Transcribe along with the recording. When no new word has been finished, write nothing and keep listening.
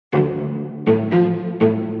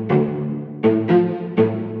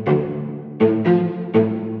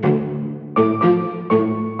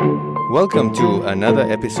Welcome to another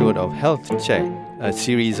episode of Health Check, a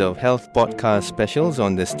series of health podcast specials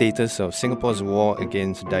on the status of Singapore's war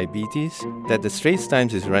against diabetes that the Straits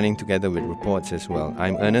Times is running together with reports as well.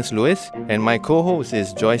 I'm Ernest Lewis, and my co-host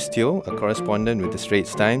is Joyce Teo, a correspondent with the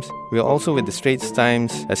Straits Times. We are also with the Straits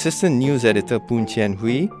Times assistant news editor Poon Chien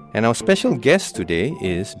Hui, and our special guest today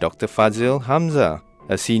is Dr. Fazil Hamza,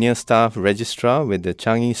 a senior staff registrar with the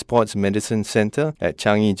Changi Sports Medicine Centre at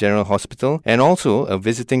Changi General Hospital, and also a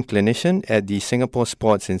visiting clinician at the Singapore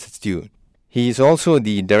Sports Institute. He is also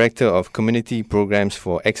the Director of Community Programs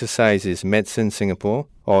for Exercise is Medicine Singapore,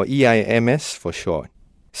 or EIMS for short.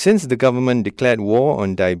 Since the government declared war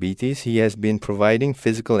on diabetes, he has been providing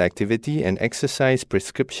physical activity and exercise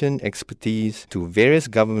prescription expertise to various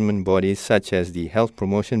government bodies such as the Health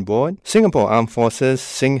Promotion Board, Singapore Armed Forces,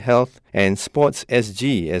 SingHealth, and Sports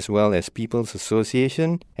SG, as well as People's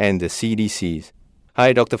Association and the CDCs.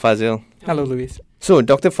 Hi, Dr. Fazil. Hello, Louis. So,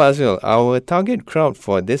 Dr. Fazil, our target crowd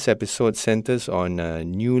for this episode centers on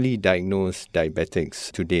newly diagnosed diabetics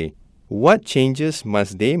today. What changes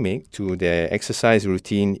must they make to their exercise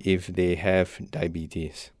routine if they have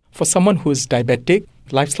diabetes? For someone who is diabetic,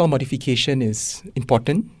 lifestyle modification is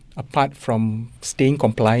important, apart from staying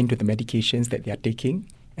compliant with the medications that they are taking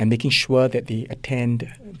and making sure that they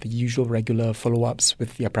attend the usual regular follow-ups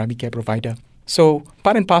with their primary care provider. So,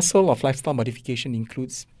 part and parcel of lifestyle modification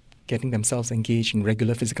includes getting themselves engaged in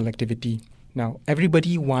regular physical activity. Now,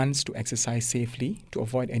 everybody wants to exercise safely to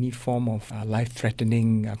avoid any form of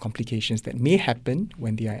life-threatening complications that may happen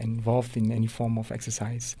when they are involved in any form of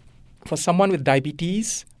exercise. For someone with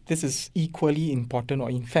diabetes, this is equally important, or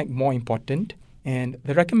in fact more important. And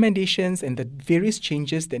the recommendations and the various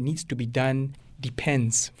changes that needs to be done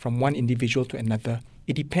depends from one individual to another.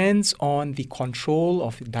 It depends on the control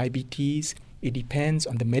of diabetes. It depends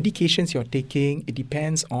on the medications you're taking. It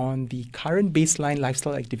depends on the current baseline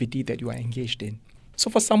lifestyle activity that you are engaged in.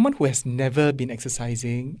 So for someone who has never been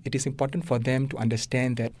exercising, it is important for them to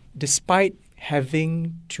understand that despite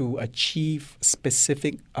having to achieve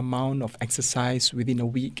specific amount of exercise within a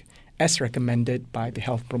week, as recommended by the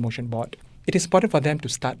Health Promotion Board, it is important for them to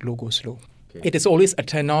start low, go slow. Okay. It is always a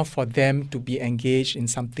turn-off for them to be engaged in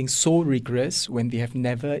something so rigorous when they have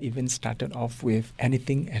never even started off with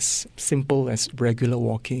anything as simple as regular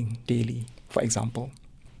walking daily, for example.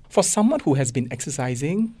 For someone who has been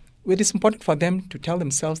exercising, it is important for them to tell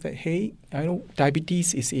themselves that, hey, I know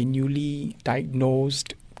diabetes is a newly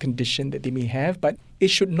diagnosed condition that they may have, but it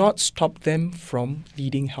should not stop them from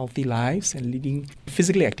leading healthy lives and leading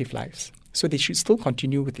physically active lives. So they should still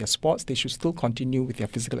continue with their sports, they should still continue with their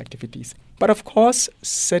physical activities. But of course,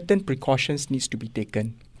 certain precautions needs to be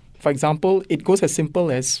taken. For example, it goes as simple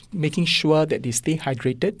as making sure that they stay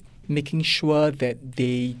hydrated, making sure that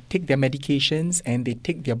they take their medications and they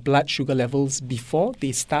take their blood sugar levels before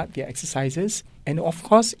they start their exercises, and of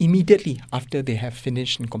course, immediately after they have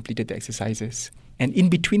finished and completed the exercises. And in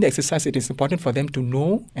between the exercise, it is important for them to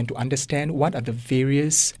know and to understand what are the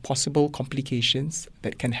various possible complications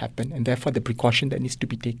that can happen, and therefore the precaution that needs to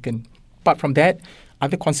be taken. Apart from that,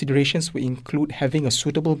 other considerations will include having a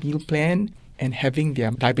suitable meal plan and having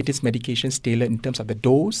their diabetes medications tailored in terms of the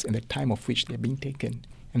dose and the time of which they're being taken.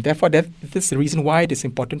 And therefore, this is the reason why it is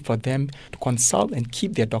important for them to consult and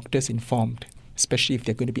keep their doctors informed, especially if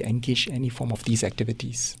they're going to be engaged in any form of these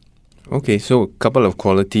activities. Okay, so a couple of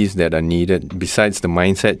qualities that are needed. Besides the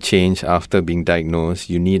mindset change after being diagnosed,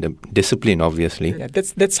 you need a discipline, obviously. Yeah,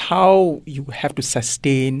 that's how you have to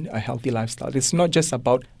sustain a healthy lifestyle. It's not just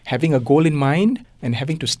about having a goal in mind and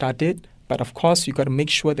having to start it, but of course, you got to make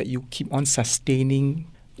sure that you keep on sustaining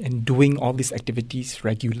and doing all these activities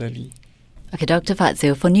regularly. Okay, Dr.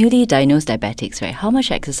 Fazil, for newly diagnosed diabetics, right, how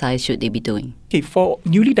much exercise should they be doing? Okay, for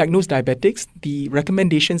newly diagnosed diabetics, the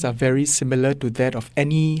recommendations are very similar to that of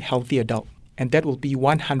any healthy adult. And that will be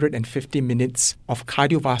 150 minutes of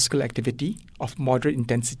cardiovascular activity of moderate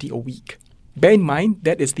intensity a week. Bear in mind,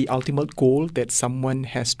 that is the ultimate goal that someone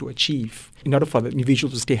has to achieve in order for the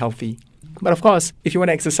individual to stay healthy. But of course, if you want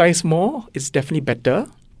to exercise more, it's definitely better.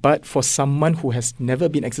 But for someone who has never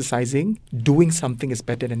been exercising, doing something is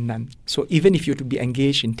better than none. So even if you were to be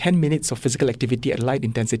engaged in 10 minutes of physical activity at light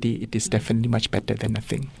intensity, it is definitely much better than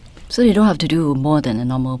nothing. So you don't have to do more than a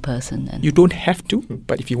normal person then? You don't have to,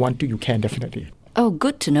 but if you want to, you can definitely. Oh,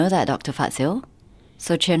 good to know that, Dr. Fazil.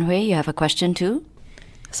 So Chien Hui, you have a question too?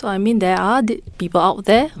 So there are people out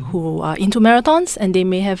there who are into marathons and they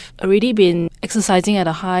may have already been exercising at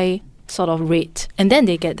a high sort of rate, and then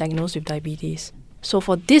they get diagnosed with diabetes. So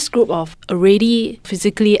for this group of already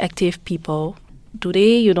physically active people, Do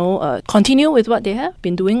they, continue with what they have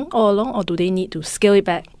been doing all along, or do they need to scale it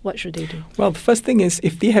back? What should they do? Well, the first thing is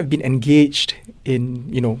if they have been engaged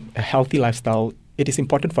in, a healthy lifestyle, it is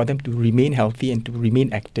important for them to remain healthy and to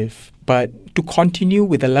remain active. But to continue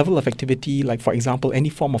with a level of activity, like, for example, any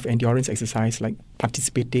form of endurance exercise, like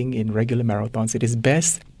participating in regular marathons, it is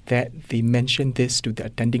best that they mention this to the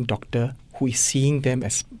attending doctor who is seeing them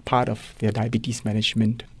as part of their diabetes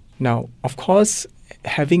management. Now, of course,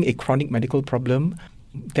 having a chronic medical problem,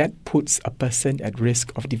 that puts a person at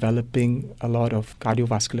risk of developing a lot of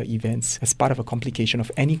cardiovascular events as part of a complication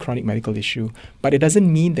of any chronic medical issue. But it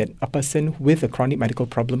doesn't mean that a person with a chronic medical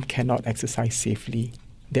problem cannot exercise safely.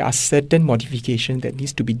 There are certain modifications that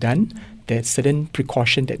needs to be done. There's certain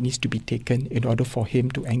precaution that needs to be taken in order for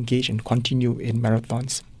him to engage and continue in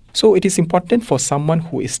marathons. So it is important for someone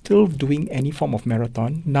who is still doing any form of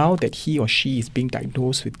marathon, now that he or she is being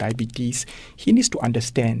diagnosed with diabetes, he needs to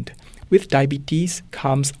understand with diabetes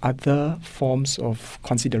comes other forms of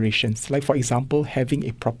considerations, like, for example, having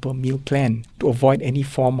a proper meal plan to avoid any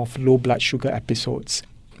form of low blood sugar episodes,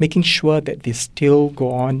 making sure that they still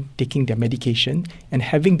go on taking their medication and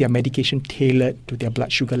having their medication tailored to their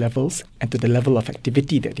blood sugar levels and to the level of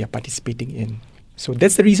activity that they are participating in. So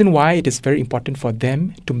that's the reason why it is very important for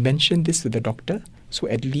them to mention this to the doctor, so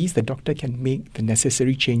at least the doctor can make the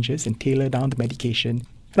necessary changes and tailor down the medication.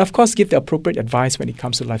 And of course, give the appropriate advice when it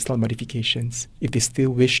comes to lifestyle modifications if they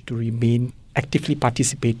still wish to remain actively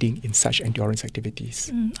participating in such endurance activities.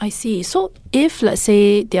 I see. So if, let's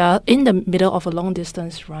say, they are in the middle of a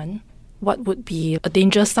long-distance run, what would be a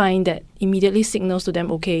danger sign that immediately signals to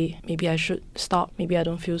them, okay, maybe I should stop, maybe I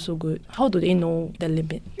don't feel so good? How do they know the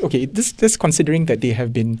limit? Okay, this considering that they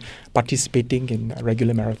have been participating in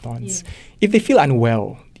regular marathons. Yeah. If they feel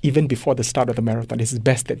unwell, even before the start of the marathon, it is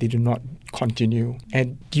best that they do not continue.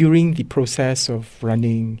 And during the process of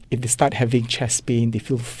running, if they start having chest pain, they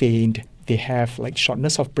feel faint, they have like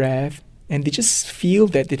shortness of breath, and they just feel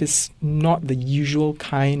that it is not the usual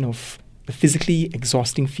kind of physically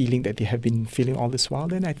exhausting feeling that they have been feeling all this while,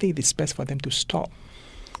 then I think it's best for them to stop.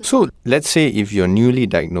 So let's say if you're newly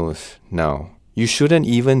diagnosed now, you shouldn't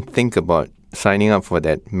even think about signing up for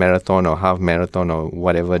that marathon or half marathon or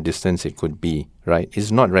whatever distance it could be, right?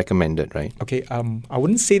 It's not recommended, right? Okay, I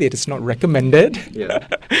wouldn't say that it's not recommended. Yeah.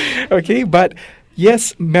 Okay, but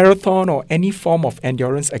yes, marathon or any form of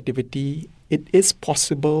endurance activity, it is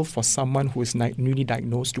possible for someone who is newly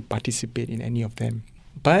diagnosed to participate in any of them.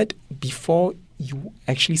 But before you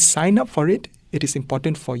actually sign up for it, it is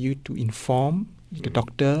important for you to inform the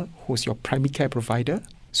doctor who's your primary care provider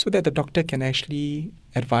so that the doctor can actually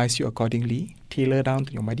advise you accordingly, tailor down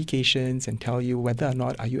your medications and tell you whether or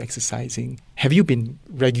not are you exercising. Have you been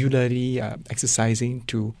regularly exercising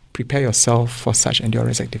to prepare yourself for such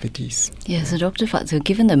endurance activities? Yeah, so Dr. Fadzil,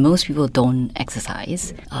 given that most people don't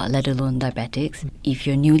exercise, let alone diabetics, if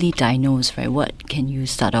you're newly diagnosed, right, what can you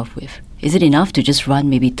start off with? Is it enough to just run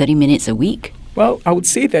maybe 30 minutes a week? Well, I would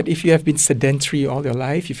say that if you have been sedentary all your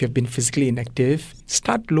life, if you have been physically inactive,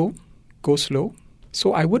 start low, go slow.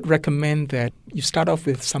 So I would recommend that you start off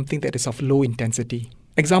with something that is of low intensity.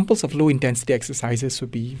 Examples of low intensity exercises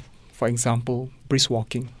would be, for example, brisk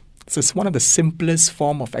walking. So it's one of the simplest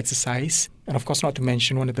form of exercise, and of course not to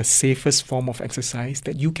mention one of the safest form of exercise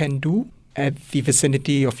that you can do at the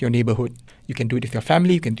vicinity of your neighborhood. You can do it with your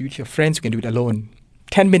family, you can do it with your friends, you can do it alone.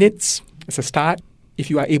 10 minutes as a start. If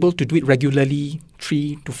you are able to do it regularly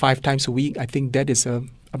 3 to 5 times a week, I think that is an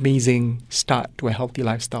amazing start to a healthy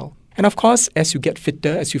lifestyle. And of course, as you get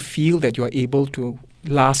fitter, as you feel that you are able to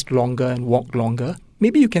last longer and walk longer,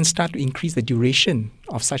 maybe you can start to increase the duration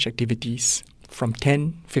of such activities from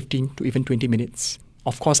 10, 15 to even 20 minutes.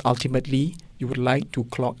 Of course, ultimately, you would like to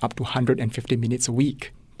clock up to 150 minutes a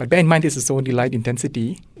week. But bear in mind, this is only light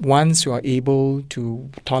intensity. Once you are able to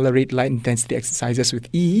tolerate light intensity exercises with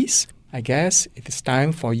ease, I guess it is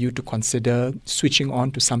time for you to consider switching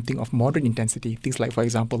on to something of moderate intensity. Things like, for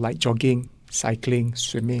example, light jogging, cycling,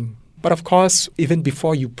 swimming. But of course, even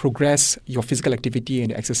before you progress your physical activity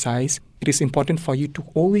and exercise, it is important for you to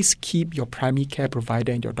always keep your primary care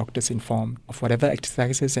provider and your doctors informed of whatever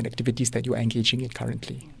exercises and activities that you are engaging in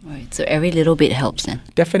currently. Right, so every little bit helps then?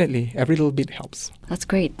 Definitely, every little bit helps. That's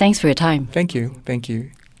great. Thanks for your time. Thank you. Thank you.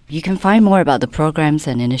 You can find more about the programs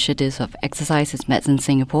and initiatives of Exercise is Medicine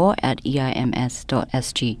Singapore at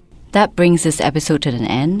eims.sg. That brings this episode to an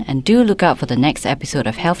end, and do look out for the next episode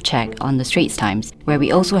of Health Check on the Straits Times, where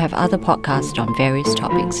we also have other podcasts on various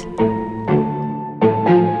topics.